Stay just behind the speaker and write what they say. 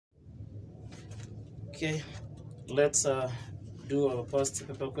Okay, let's do our past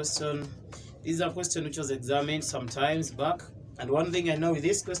paper question. This is a question which was examined some times back, and one thing I know with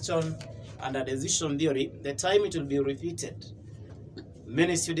this question under decision theory, the time it will be repeated,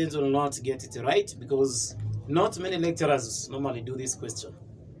 many students will not get it right because not many lecturers normally do this question.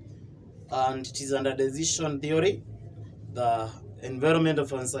 And it is under decision theory, the environment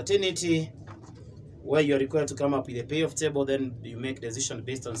of uncertainty, where you are required to come up with a payoff table, then you make decision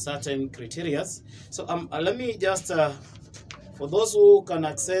based on certain criteria. So let me just, for those who can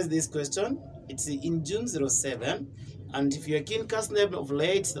access this question, it's in June 07, and if you're keen CASNEB of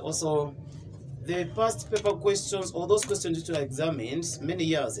late, also the past paper questions or those questions which were examined many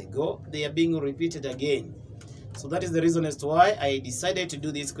years ago, they are being repeated again. So that is the reason as to why I decided to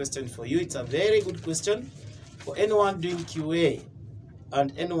do this question for you. It's a very good question for anyone doing QA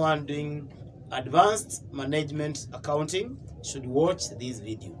and anyone doing advanced management accounting should watch this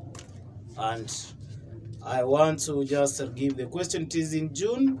video. And I want to just give the question. It is in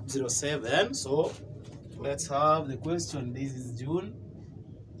June 07, so let's have the question. This is June.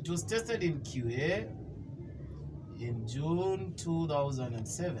 It was tested in QA in June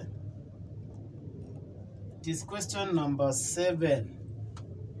 2007. It is question number 7.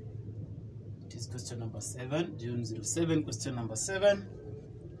 It is question number 7, June 07, question number 7.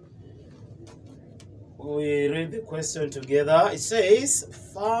 We read the question together. It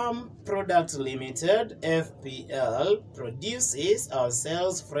says, Farm Product Limited, FPL, produces or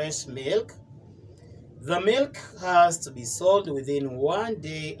sells fresh milk. The milk has to be sold within 1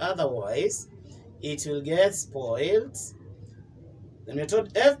 day, otherwise it will get spoiled. The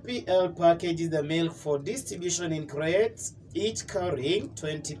method FPL packages the milk for distribution in crates, each carrying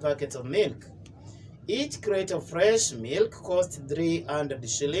 20 packets of milk. Each crate of fresh milk costs 300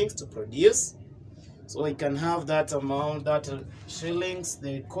 shillings to produce. So we can have that amount, that shillings,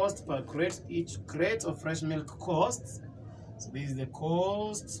 the cost per crate. Each crate of fresh milk costs. So this is the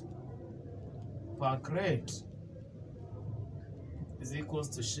cost per crate. Is equals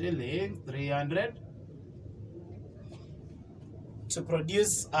to shillings 300 to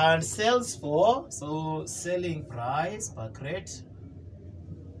produce, and sells for, so selling price per crate.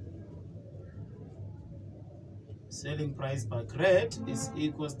 Selling price per crate is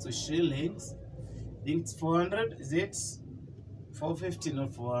equals to shillings. I think it's 400, is it? 450,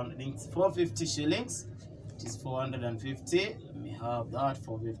 not 400. I think it's 450 shillings. It is 450. Let me have that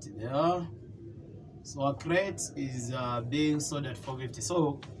 450 there. So a crate is being sold at 450.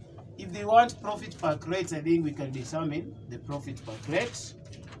 So if they want profit per crate, I think we can determine the profit per crate.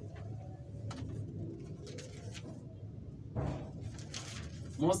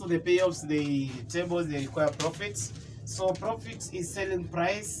 Most of the payoffs, the tables, they require profits. So profit is selling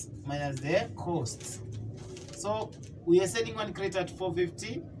price minus the cost. So we are selling one crate at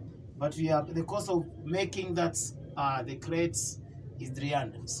 450, but we have the cost of making that the crates is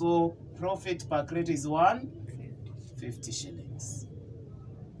 300. So profit per crate is 150 shillings.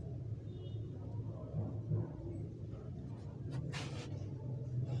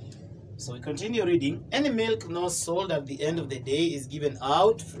 So we continue reading. Any milk not sold at the end of the day is given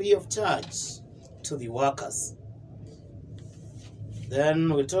out free of charge to the workers.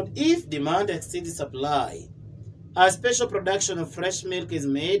 Then we're told, if demand exceeds supply, a special production of fresh milk is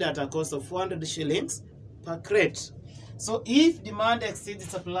made at a cost of 400 shillings per crate. So if demand exceeds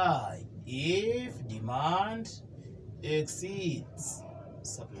supply, if demand exceeds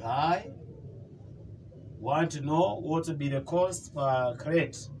supply, want to know what will be the cost per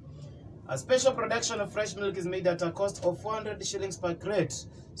crate. A special production of fresh milk is made at a cost of 400 shillings per crate.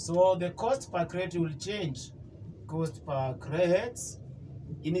 So the cost per crate will change. Cost per crate,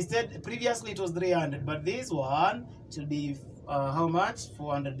 instead, previously it was 300, but this one will be how much?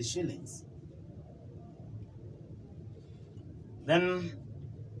 400 shillings. Then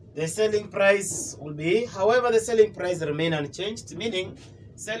the selling price will be, however, the selling price remain unchanged, meaning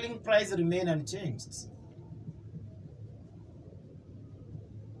selling price remain unchanged.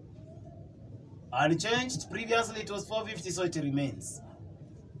 Unchanged, previously it was 450, so it remains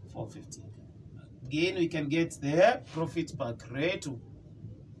 450. Again, we can get the profit per crate.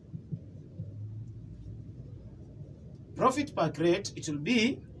 Profit per crate, it will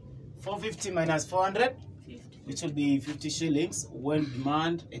be 450 minus 400, 50. Which will be 50 shillings when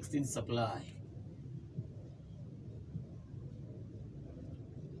demand exceeds supply.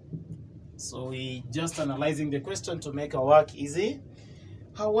 So we just analyzing the question to make our work easy.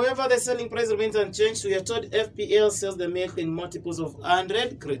 However, the selling price remains unchanged. We are told FPL sells the milk in multiples of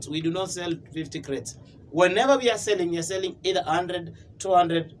 100 crates. We do not sell 50 crates. Whenever we are selling either 100,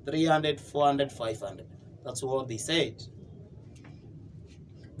 200, 300, 400, 500. That's what they said.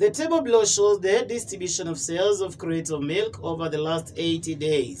 The table below shows the distribution of sales of crates of milk over the last 80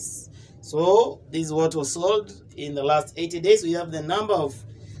 days. So this is what was sold in the last 80 days. We have the number of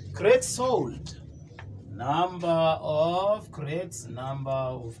crates sold. Number of crates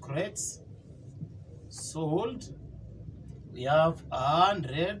sold. We have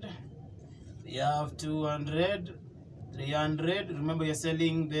 100, we have 200, 300. Remember, you're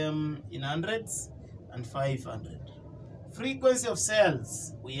selling them in hundreds, and 500. Frequency of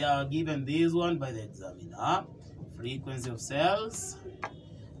sales. We are given this one by the examiner. Frequency of sales.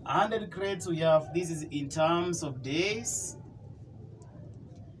 100 crates, we have, this is in terms of days.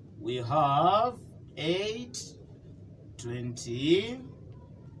 We have 8, 20,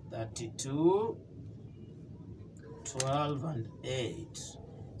 32, 12, and 8.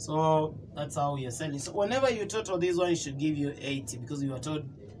 So that's how we are selling. So whenever you total this one, it should give you 80 because you are told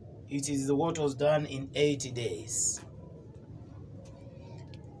it is what was done in 80 days.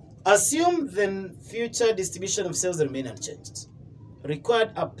 Assume the future distribution of sales remain unchanged.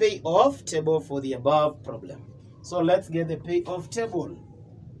 Required a payoff table for the above problem. So let's get the payoff table.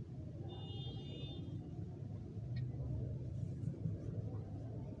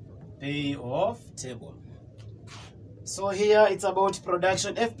 Payoff table. So here it's about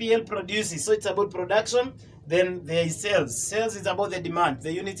production. FPL produces, so it's about production. Then there is sales. Sales is about the demand,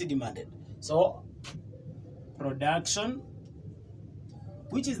 the unity demanded. So production,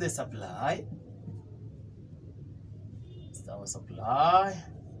 which is the supply. It's our supply.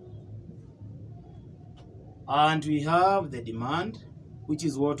 And we have the demand, which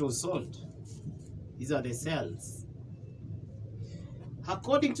is what was sold. These are the sales.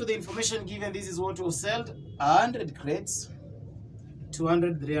 According to the information given, this is what was sold. 100 crates,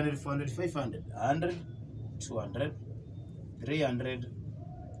 200, 300, 400, 500. 100, 200, 300,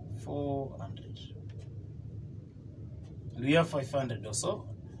 400. We have 500 also,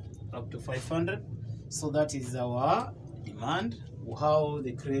 up to 500. So that is our demand, how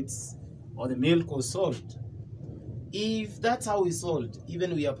the crates or the milk was sold. If that's how we sold,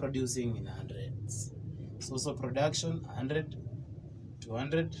 even we are producing in hundreds. So production 100,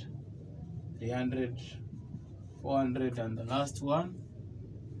 200, 300, 400, and the last one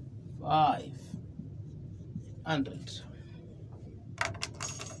 500.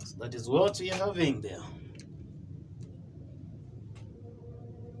 So that is what we are having there.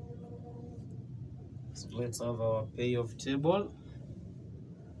 So let's have our payoff table.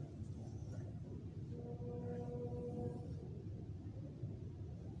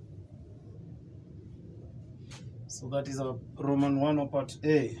 So that is our Roman 1 or part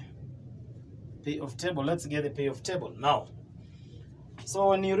A. Payoff table. Let's get the payoff table now. So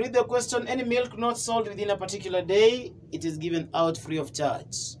when you read the question, any milk not sold within a particular day, it is given out free of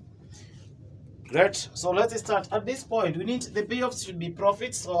charge. Great. So let's start. At this point, we need the payoffs should be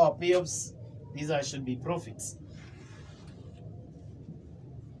profits. So our payoffs, these are should be profits.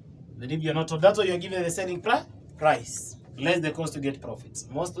 Then if you're not told, that's why you're given the selling price. Less the cost to get profits.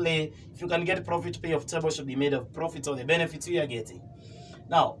 Mostly, if you can get profit, payoff table should be made of profits or the benefits you are getting.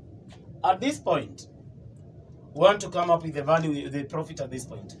 Now, at this point, we want to come up with the value, the profit at this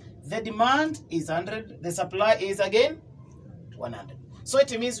point. The demand is 100. The supply is again 100. So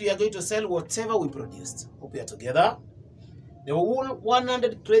it means we are going to sell whatever we produced. Hope we are together. The whole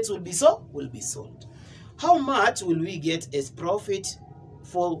 100 crates will be sold. How much will we get as profit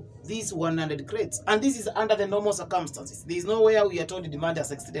for these 100 crates? And this is under the normal circumstances. There is nowhere we are told the demand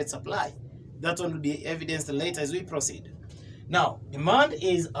has exceeded supply. That one will be evidenced later as we proceed. Now, demand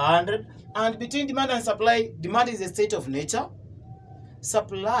is 100, and between demand and supply, demand is a state of nature.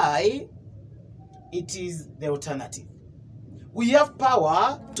 Supply, it is the alternative. We have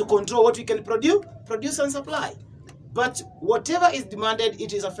power to control what we can produce and supply. But whatever is demanded,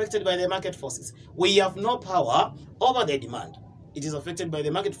 it is affected by the market forces. We have no power over the demand. It is affected by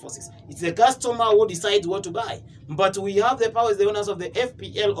the market forces. It's the customer who decides what to buy. But we have the power as the owners of the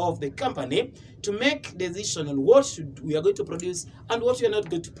FPL of the company to make decision on what we are going to produce and what we are not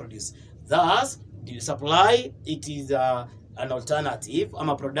going to produce. Thus, the supply, it is an alternative.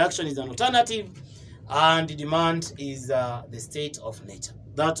 Production is an alternative. And the demand is the state of nature.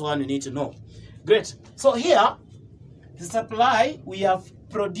 That's one you need to know. Great. So here, the supply, we have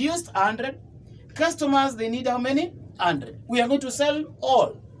produced 100. Customers, they need how many? 100. We are going to sell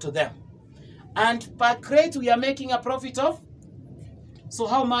all to them. And per crate, we are making a profit of? So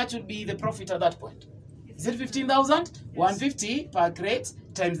how much would be the profit at that point? Is it 15,000? Yes. 150 per crate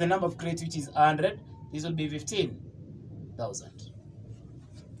times the number of crates, which is 100. This will be 15,000.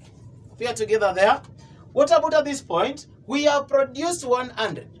 We are together there. What about at this point? We have produced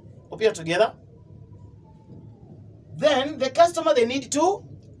 100. We are together. Then the customer, they need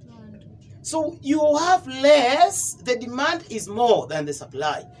 200. So you have less, the demand is more than the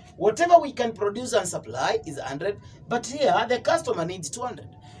supply. Whatever we can produce and supply is 100, but here the customer needs 200.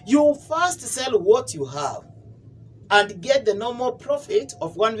 You first sell what you have and get the normal profit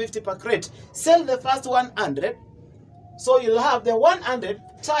of 150 per crate. Sell the first 100, so you'll have the 100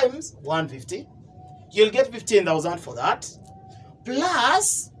 times 150. You'll get 15,000 for that.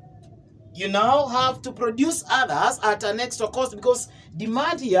 Plus, you now have to produce others at an extra cost because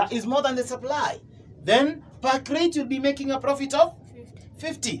demand here is more than the supply. Then per crate you'll be making a profit of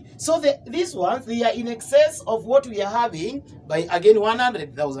 50. So these ones, they are in excess of what we are having by again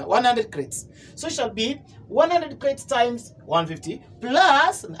 100 crates. So it shall be 100 crates times 150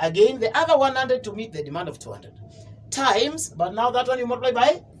 plus again the other 100 to meet the demand of 200 times, but now that one you multiply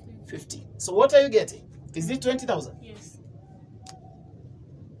by 50. So what are you getting? Is it 20,000? Yes.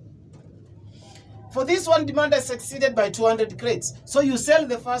 For this one, demand is exceeded by 200 crates. So you sell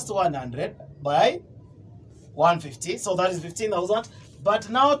the first 100 by 150. So that is 15,000. But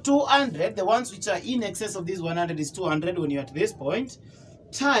now 200, the ones which are in excess of this 100 is 200 when you're at this point,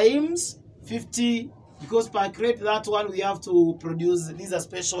 times 50, because per crate, that one we have to produce. These are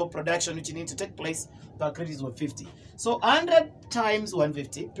special production which need to take place. Per crate is 150. So 100 times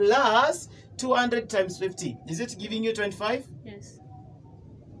 150 plus 200 times 50. Is it giving you 25? Yes.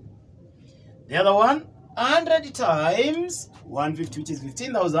 The other one, 100 times 150, which is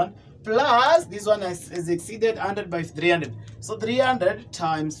 15,000, plus this one is exceeded 100 by 300. So 300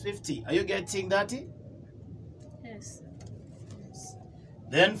 times 50. Are you getting that? Yes. Yes.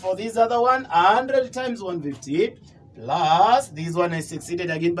 Then for this other one, 100 times 150, plus this one is exceeded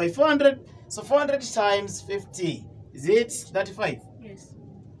again by 400. So 400 times 50. Is it 35? Yes.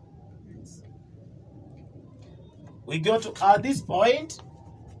 Yes. We go to at this point,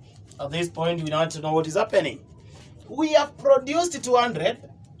 we want to know what is happening. We have produced 200.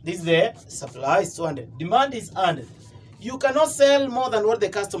 This is the supply is 200. Demand is 100. You cannot sell more than what the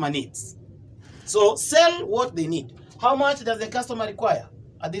customer needs. So sell what they need. How much does the customer require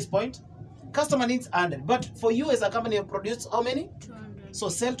at this point? Customer needs 100. But for you as a company, you have produced how many? 200. So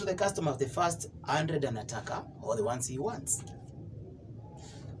sell to the customer the first 100 and attacker, or the ones he wants.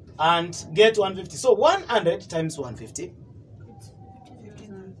 And get 150. So 100 times 150.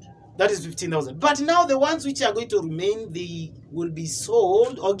 That is 15,000. But now the ones which are going to remain, they will be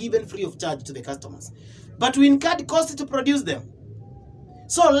sold or given free of charge to the customers. But we incurred cost to produce them.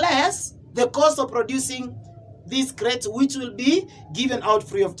 So less the cost of producing these crates, which will be given out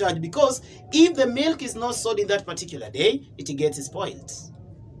free of charge. Because if the milk is not sold in that particular day, it gets spoiled.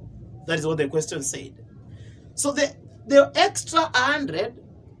 That is what the question said. So the extra 100,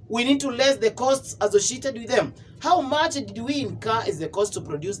 we need to less the costs associated with them. How much did we incur as the cost to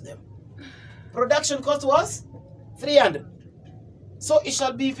produce them? Production cost was 300. So it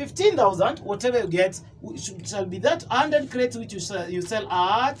shall be 15,000, whatever you get, it shall be that 100 crates which you sell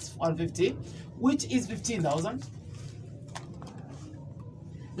at 150, which is 15,000.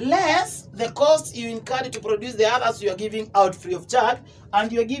 Less the cost you incurred to produce the others you are giving out free of charge, and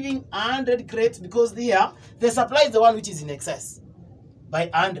you are giving 100 crates because here the supply is the one which is in excess by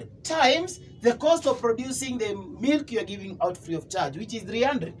 100 times the cost of producing the milk you are giving out free of charge, which is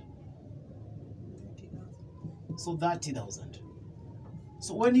 300. So 30,000.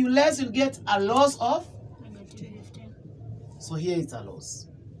 So when you less, you'll get a loss of. So here is a loss.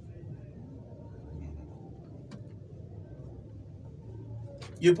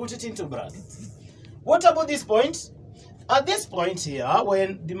 You put it into brackets. What about this point? At this point here,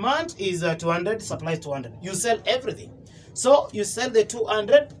 when demand is 200, supply is 200, you sell everything. So you sell the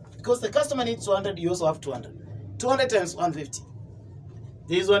 200 because the customer needs 200. You also have 200. 200 times 150.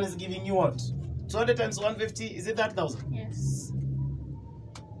 This one is giving you what? 200 times 150, is it 30,000? Yes.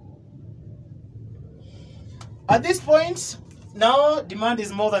 At this point, now demand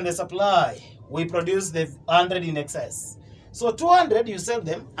is more than the supply. We produce the 100 in excess. So 200, you sell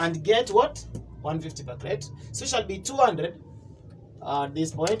them and get what? 150 per crate. So it shall be 200 at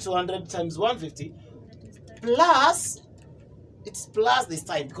this point, 200 times 150 plus, it's plus this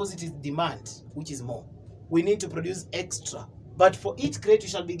time because it is demand, which is more. We need to produce extra. But for each crate, you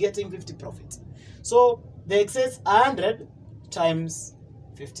shall be getting 50 profit. So the excess 100 times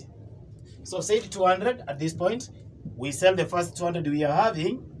 50. So say 200 at this point. We sell the first 200 we are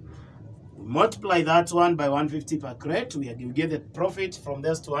having. We multiply that one by 150 per crate. We get the profit from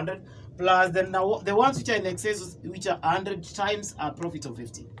those 200. Plus then now the ones which are in excess, which are 100 times a profit of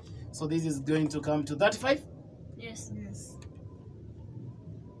 50. So this is going to come to 35. Yes. Yes.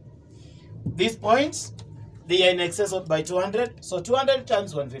 These points, they are in excess of by 200. So 200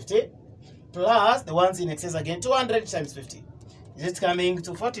 times 150 plus the ones in excess again, 200 times 50. Is it coming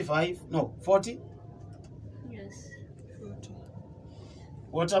to 45? No, 40. Yes. 40.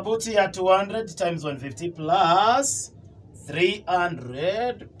 What about here? 200 times 150 plus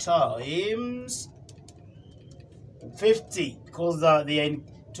 300 times 50, because the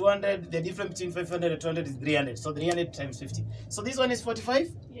 200, the difference between 500 and 200 is 300. So 300 times 50. So this one is 45.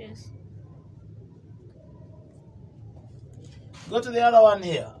 Yes. Go to the other one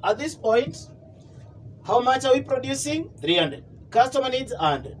here. At this point, how much are we producing? 300. Customer needs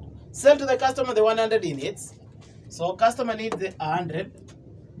 100. Sell to the customer the 100 he needs. So customer needs the 100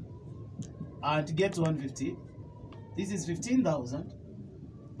 and get 150. This is 15,000.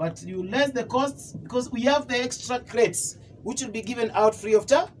 But you less the costs because we have the extra crates which will be given out free of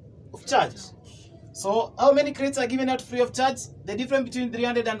charge. So how many crates are given out free of charge? The difference between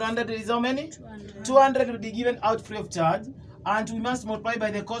 300 and 100 is how many? 200. 200 will be given out free of charge, and we must multiply by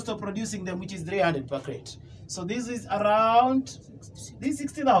the cost of producing them, which is 300 per crate. So this is around, this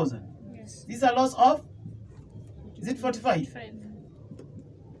 60,000. Yes. This is a loss of, is it 45? 5.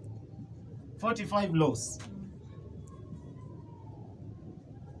 45 loss.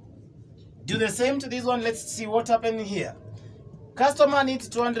 Do the same to this one. Let's see what happened here. Customer needs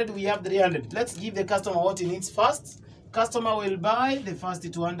 200, we have 300. Let's give the customer what he needs first. Customer will buy the first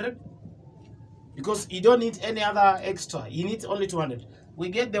 200 because he don't need any other extra. He needs only 200. We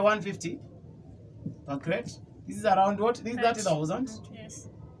get the 150 per crate. This is around what? This is 30,000. Yes.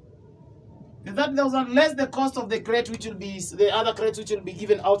 The 30,000 less the cost of the crate, which will be the other crates which will be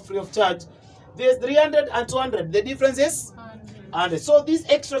given out free of charge. There's 300 and 200. The difference is 100. 100. So these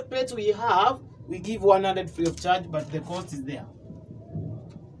extra crates we have, we give 100 free of charge, but the cost is there.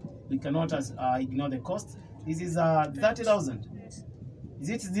 We cannot ignore the cost. This is 30,000. Yes. Is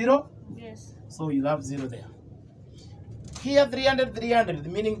it 0? Yes. So you have 0 there. Here 300, 300,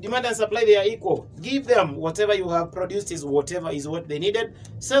 meaning demand and supply, they are equal. Give them whatever you have produced is whatever is what they needed.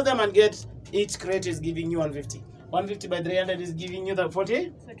 Sell them and get, each crate is giving you 150. 150 by 300 is giving you the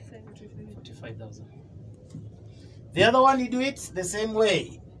 40? 45,000. The other one, you do it the same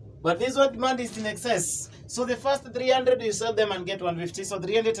way. But this one demand is in excess. So the first 300 you sell them and get 150. So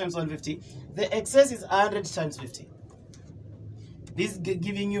 300 times 150. The excess is 100 times 50. This is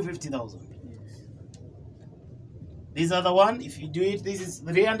giving you 50,000. This other one, if you do it, this is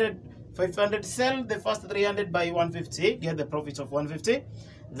 300, 500. Sell the first 300 by 150. Get the profit of 150.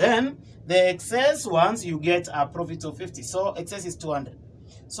 Then the excess ones you get a profit of 50. So excess is 200.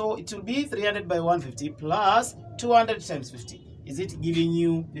 So it will be 300 by 150 plus 200 times 50. Is it giving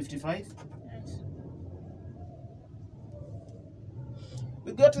you 55? Yes.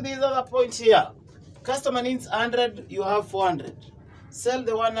 We go to this other point here. Customer needs 100, you have 400. Sell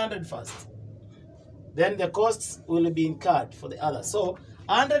the 100 first. Then the costs will be incurred for the other. So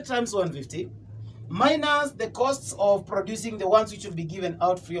 100 times 150 minus the costs of producing the ones which will be given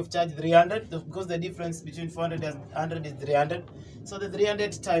out free of charge, 300, because the difference between 400 and 100 is 300. So the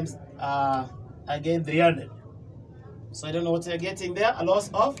 300 times again 300. So I don't know what you're getting there. A loss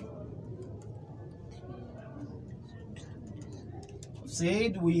of,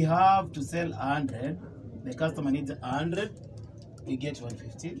 said we have to sell 100. The customer needs 100. We get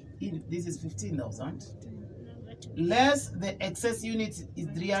 150. This is 15,000. Less the excess unit is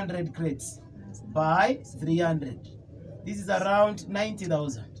 300 crates by 300. This is around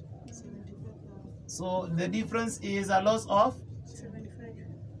 90,000. So the difference is a loss of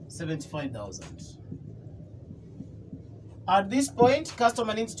 75,000. At this point,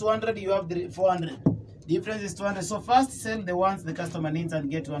 customer needs 200, you have 400. Difference is 200. So first sell the ones the customer needs and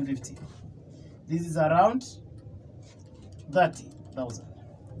get 150. This is around 30,000.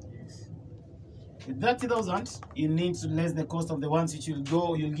 With 30,000, you need to less the cost of the ones which you'll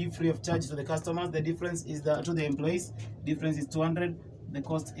give free of charge to the customers. The difference is to the employees. Difference is 200. The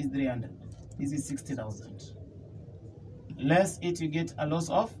cost is 300. This is 60,000. Less it, you get a loss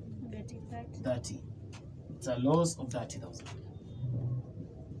of 30. It's a loss of 30,000.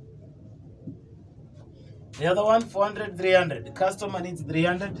 The other one, 400, 300. The customer needs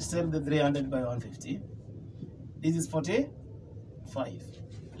 300. Sell the 300 by 150. This is 45.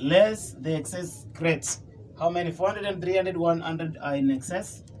 Less the excess crates. How many? 400 and 300, 100 are in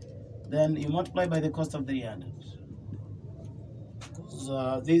excess. Then you multiply by the cost of 300.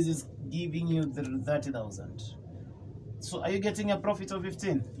 So this is giving you the 30,000. So are you getting a profit of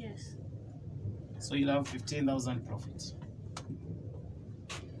 15? Yes. So you'll have 15,000 profit.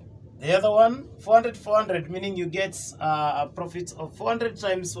 The other one, 400, 400, meaning you get a profit of 400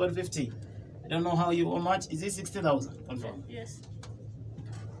 times 150. I don't know how much. Is it 60,000? Confirm. Yes.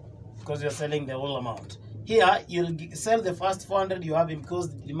 Because you're selling the whole amount. Here, you'll sell the first 400 you have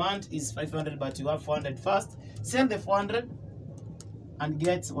because the demand is 500, but you have 400 first. Sell the 400 and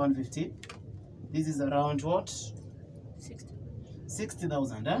get 150. This is around what?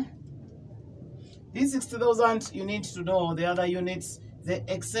 60,000. Eh? This 60,000, you need to know the other units. The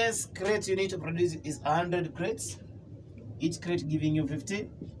excess crate you need to produce is 100 crates. Each crate giving you 50.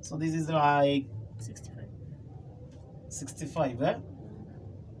 So this is like 65. 65, eh?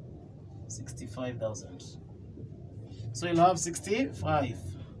 65,000. So you'll have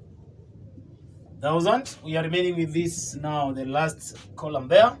 65,000. We are remaining with this now, the last column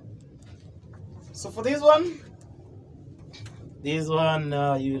there. So for this one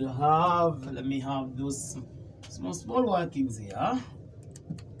you'll have, let me have those small workings here.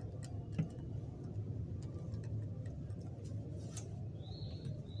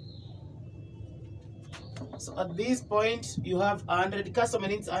 So at this point you have 100, customer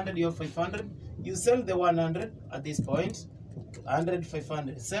needs 100, you have 500. You sell the 100 at this point, 100,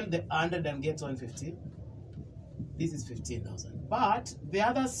 500. Sell the 100 and get 150. This is 15,000. But the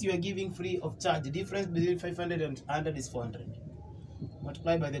others you are giving free of charge. The difference between 500 and 100 is 400.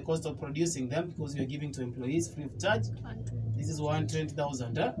 Multiply by the cost of producing them because you are giving to employees free of charge. This is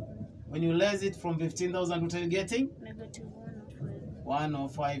 120,000. When you less it from 15,000, what are you getting? Negative 105.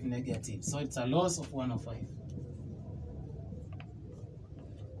 105 negative. So it's a loss of 105.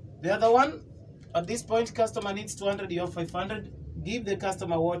 The other one, at this point, customer needs 200, you have 500. Give the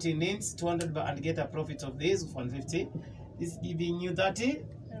customer what he needs, 200, and get a profit of this of 150. This is giving you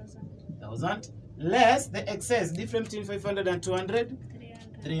 30,000. Less the excess, difference between 500 and 200,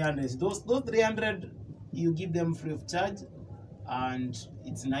 300. Those 300, you give them free of charge, and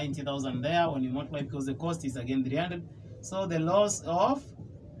it's 90,000 there when you multiply because the cost is again 300. So the loss of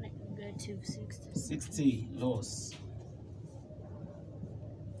negative 60 loss.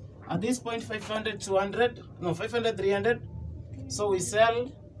 At this point, 500, 200, no, 500, 300. So we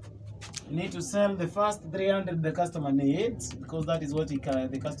need to sell the first 300 the customer needs because that is what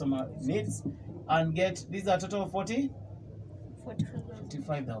the customer needs, and get, these are total of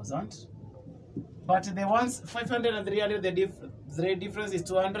 45,000. But the ones 500 and 300, the difference is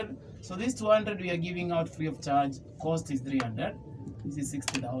 200. So this 200 we are giving out free of charge. Cost is 300. This is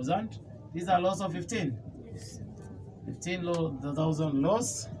 60,000. These are loss of 15. Yes. 15,000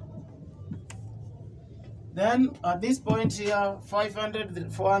 loss. Then at this point here,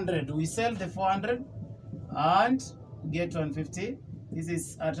 500, 400. We sell the 400 and get 150. This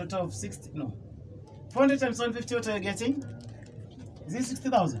is a total of 60. No, 400 times 150. What are you getting? Is it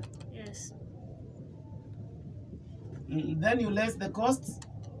 60,000? Yes. Then you less the costs.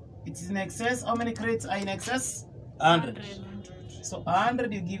 It is in excess. How many crates are in excess? 100. So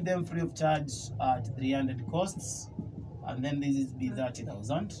 100 you give them free of charge at 300 costs, and then this is be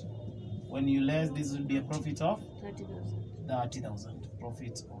 30,000. When you less, this will be a profit of 30,000. 30,000.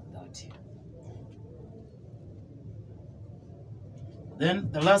 Profit of 30.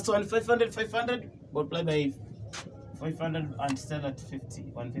 Then the last one, 500, 500. Multiply by 500 and sell at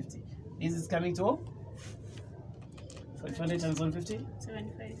 150. This is coming to 500 times 150?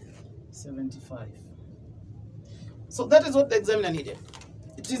 75. So that is what the examiner needed.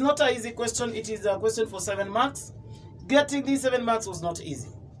 It is not an easy question. It is a question for 7 marks. Getting these 7 marks was not easy.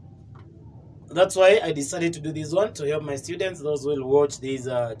 That's why I decided to do this one to help my students, those who will watch this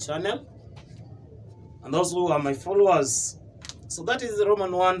channel, and those who are my followers. So that is the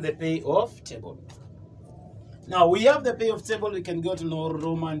Roman 1, the payoff table. Now we have the payoff table. We can go to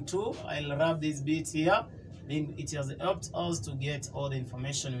Roman 2. I'll wrap this bit here. It has helped us to get all the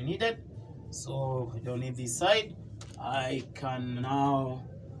information we needed. So we don't need this side. I can now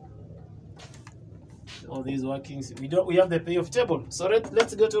all these workings. We have the payoff table. So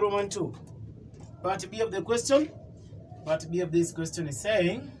let's go to Roman 2. Part B of the question. Part B of this question is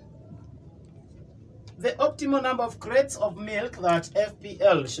saying the optimal number of crates of milk that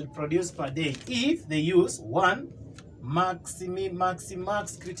FPL should produce per day if they use 1.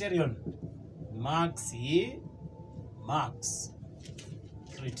 Maximax criterion. Max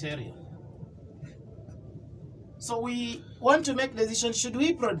criterion. So we want to make decision, should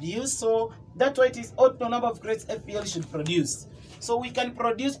we produce? So that's why it is optimal number of crates FPL should produce. So we can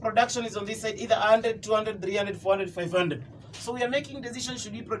produce, production is on this side, either 100, 200, 300, 400, 500. So we are making decision,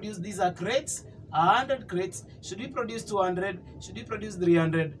 should we produce, these are crates, 100 crates, should we produce 200, should we produce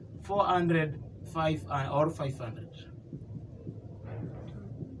 300, 400, 500, or 500.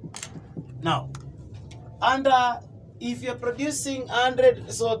 Now, if you're producing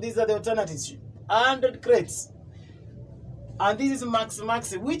 100, so these are the alternatives, 100 crates, and this is max,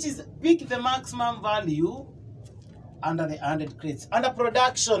 which is, pick the maximum value under the 100 crates. Under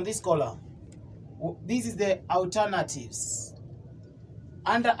production, this column, this is the alternatives.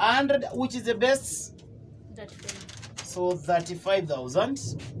 Under 100, which is the best? So 35,000.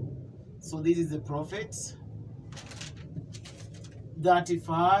 So this is the profit.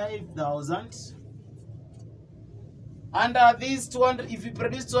 35,000. And these 200, if we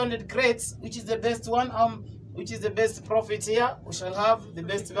produce 200 crates, which is the best one, which is the best profit here, we shall have the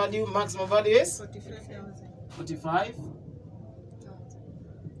best value, maximum value is 45.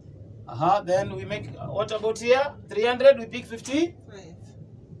 Then we make, what about here? 300, we pick 50.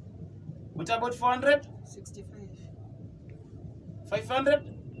 What about 400? 65. 500?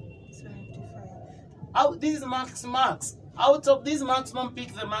 75. This is max. Out of this maximum,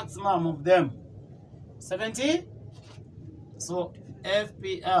 pick the maximum of them. 70. So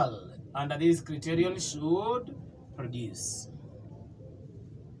FPL under this criterion should produce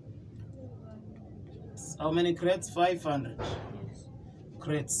how many crates? 500 Yes.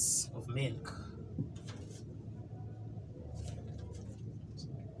 crates of milk.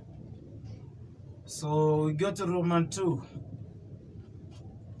 So we go to Roman 2.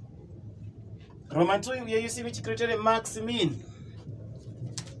 Roman 2, we are using which criterion? Max mean.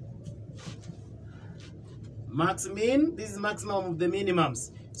 Max mean, this is maximum of the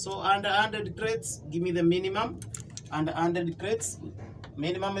minimums. So under 100 crates, give me the minimum. Under 100 crates,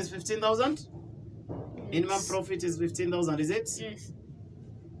 minimum is 15,000. Minimum profit is 15,000, is it? Yes.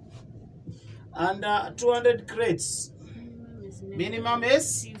 Under 200 crates, minimum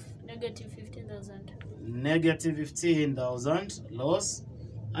is negative 15,000. negative 15,000 loss.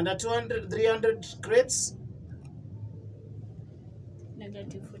 Under 300 crates,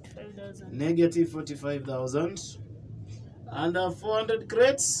 Negative 45,000. negative 45,000. Under 400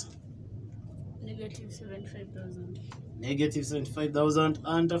 crates, Negative 75,000. negative 75,000.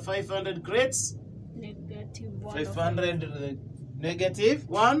 Under 500 crates, Negative 500 negative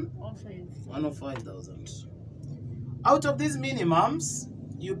 105,000. Out of these minimums,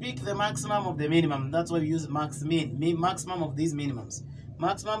 you pick the maximum of the minimum. That's why we use max mean. Maximum of these minimums.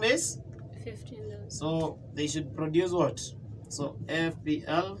 Maximum is 15,000. so they should produce what? So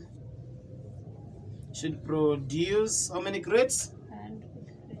FPL should produce how many crates?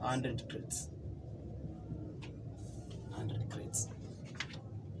 100 crates. 100 crates.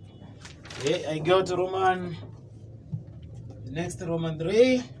 Okay, I go to Roman. Next, Roman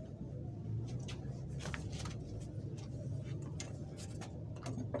 3.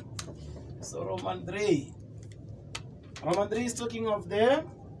 So Roman 3. Roman 3 is talking of the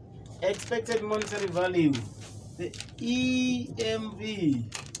expected monetary value, the EMV,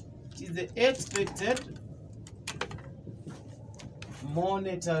 which is the expected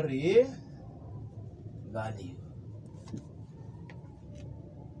monetary value.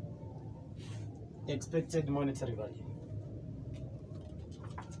 Expected monetary value.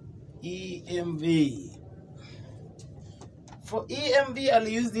 EMV. For EMV, I'll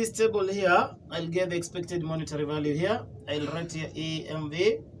use this table here. I'll get the expected monetary value here. I'll write here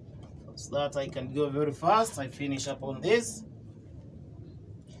EMV so that I can go very fast. I finish up on this.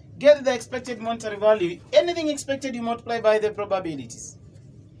 Get the expected monetary value. Anything expected, you multiply by the probabilities.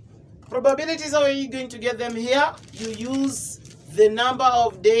 Probabilities, how are you going to get them here? You use the number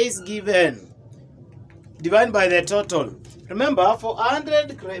of days given. Divide by the total. Remember, for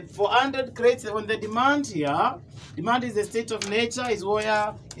 100 crates, when the demand here, demand is the state of nature,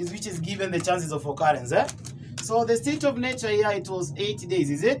 which is given the chances of occurrence. So the state of nature here, it was 8 days,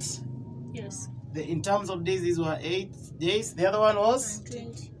 is it? Yes. In terms of days, these were 8 days. The other one was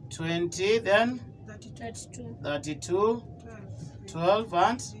 20, then 32. 32, 12,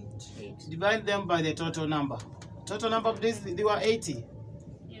 and 8. divide them by the total number. Total number of days, they were 80.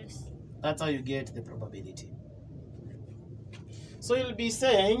 Yes. That's how you get the probability. So you'll be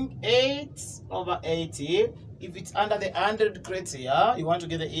saying 8 over 80. If it's under the 100 crates here, you want to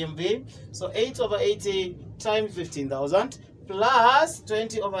get the EMV. So 8 over 80 times 15,000 plus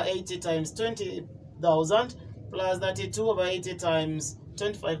 20 over 80 times 20,000 plus 32 over 80 times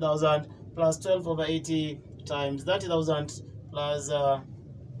 25,000 plus 12 over 80 times 30,000 plus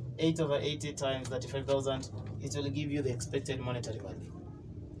 8 over 80 times 35,000. It will give you the expected monetary value.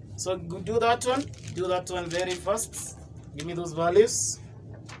 So do that one. Do that one very fast. Give me those values.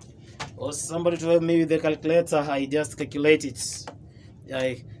 Or somebody to help me with the calculator. I just calculate it.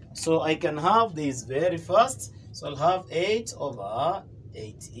 So I can have this very fast. So I'll have 8 over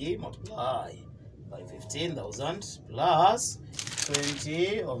 80 multiply by 15,000 plus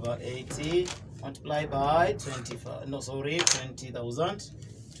 20 over 80 multiply by 25. No, sorry, 20,000.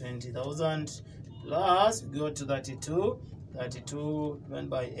 20,000 plus we go to 32. 32 divided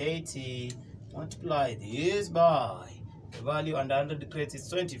by 80 multiply this by the value under 100 crates is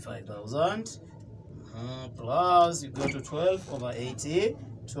 25,000 plus you go to 12 over 80.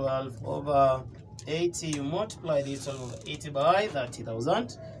 12 over 80, you multiply this 12 over 80 by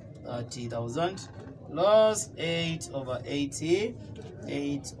 30,000. 30,000 plus 8 over 80.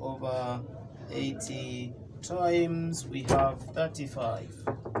 8 over 80 times, we have 35.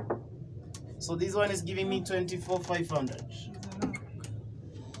 So this one is giving me 24,500.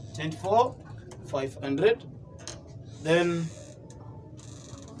 24,500. Then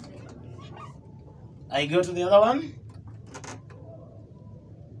I go to the other one.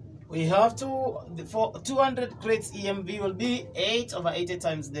 We have for 200 crates EMV will be 8 over 80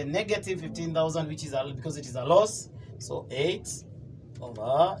 times the negative 15,000, which is because it is a loss. So 8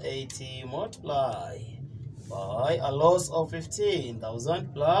 over 80 multiply by a loss of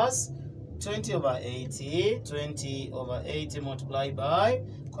 15,000 plus 20 over 80. 20 over 80 multiplied by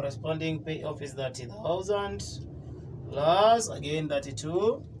corresponding payoff is 30,000 plus again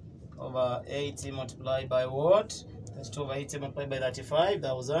 32 over 80 multiplied by what? 32 over 80 multiplied by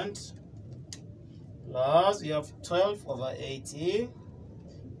 35,000 plus we have 12 over 80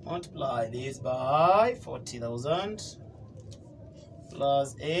 multiply this by 40,000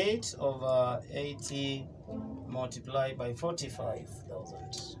 plus 8 over 80 multiplied by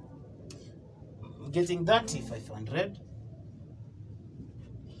 45,000. Getting 30,500.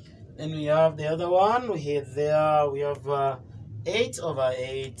 Then we have the other one. We have 8 over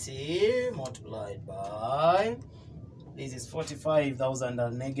 80 multiplied by, this is 45,000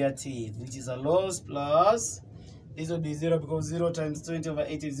 are negative, which is a loss, plus this will be 0 because 0 times 20 over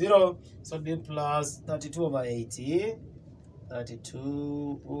 80 is 0, so it will be plus 32 over 80.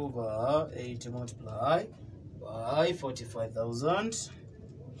 32 over 80 multiplied by 45,000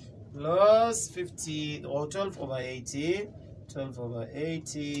 plus 50 or 12 over 80. 12 over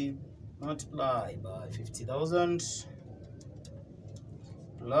 80 multiplied by 50,000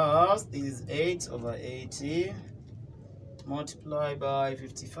 plus this is 8 over 80 multiplied by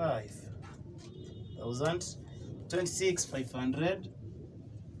 55,000. 26,500.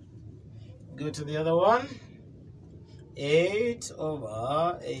 Go to the other one. 8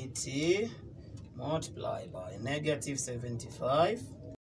 over 80 multiplied by negative 75.